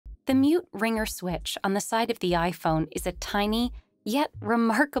The mute ringer switch on the side of the iPhone is a tiny, yet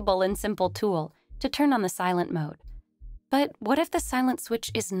remarkable and simple tool to turn on the silent mode. But what if the silent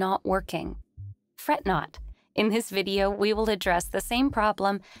switch is not working? Fret not. In this video, we will address the same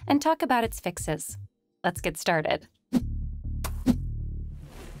problem and talk about its fixes. Let's get started.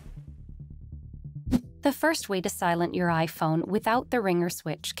 The first way to silent your iPhone without the ringer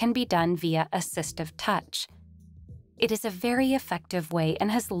switch can be done via assistive touch. It is a very effective way and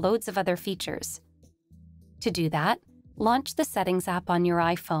has loads of other features. To do that, launch the Settings app on your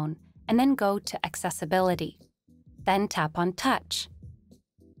iPhone and then go to Accessibility. Then tap on Touch.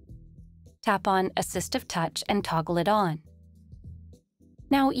 Tap on Assistive Touch and toggle it on.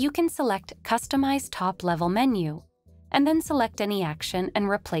 Now you can select Customize Top-Level Menu, and then select any action and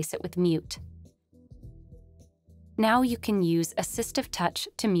replace it with Mute. Now you can use Assistive Touch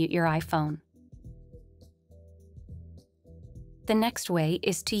to mute your iPhone. The next way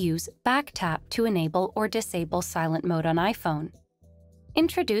is to use Back Tap to enable or disable silent mode on iPhone.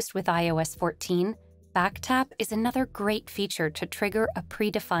 Introduced with iOS 14, Back Tap is another great feature to trigger a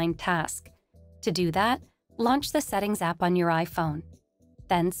predefined task. To do that, launch the Settings app on your iPhone.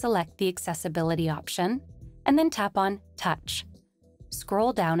 Then select the Accessibility option, and then tap on Touch.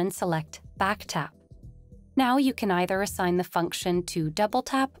 Scroll down and select Back Tap. Now you can either assign the function to double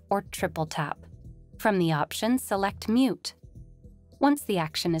tap or triple tap. From the options, select Mute. Once the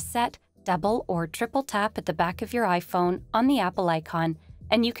action is set, double or triple tap at the back of your iPhone on the Apple icon,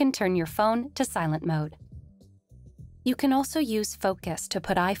 and you can turn your phone to silent mode. You can also use Focus to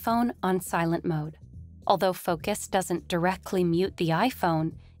put iPhone on silent mode. Although Focus doesn't directly mute the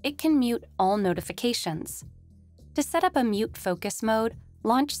iPhone, it can mute all notifications. To set up a mute focus mode,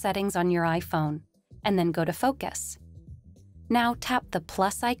 launch Settings on your iPhone, and then go to Focus. Now tap the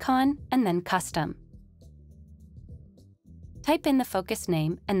plus icon and then Custom. Type in the focus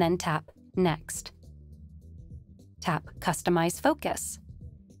name and then tap Next. Tap Customize Focus.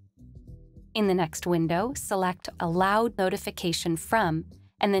 In the next window, select Allowed Notification From,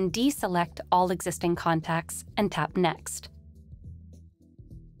 and then deselect all existing contacts and tap Next.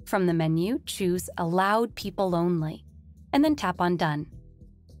 From the menu, choose Allowed People Only, and then tap on Done.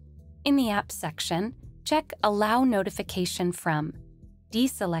 In the Apps section, check Allow Notification From,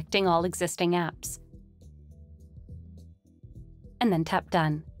 deselecting all existing apps, and then tap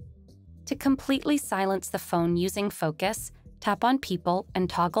Done. To completely silence the phone using Focus, tap on People and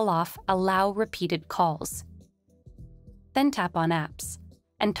toggle off Allow Repeated Calls. Then tap on Apps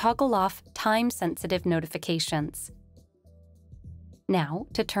and toggle off Time-Sensitive Notifications. Now,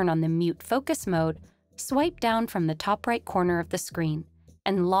 to turn on the Mute Focus mode, swipe down from the top right corner of the screen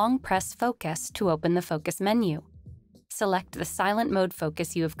and long press Focus to open the Focus menu. Select the silent mode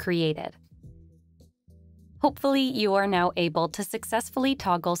focus you have created. Hopefully, you are now able to successfully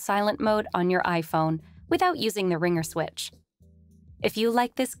toggle silent mode on your iPhone without using the ringer switch. If you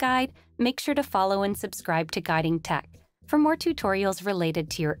like this guide, make sure to follow and subscribe to Guiding Tech for more tutorials related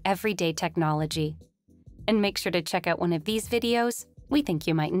to your everyday technology. And make sure to check out one of these videos we think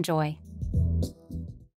you might enjoy.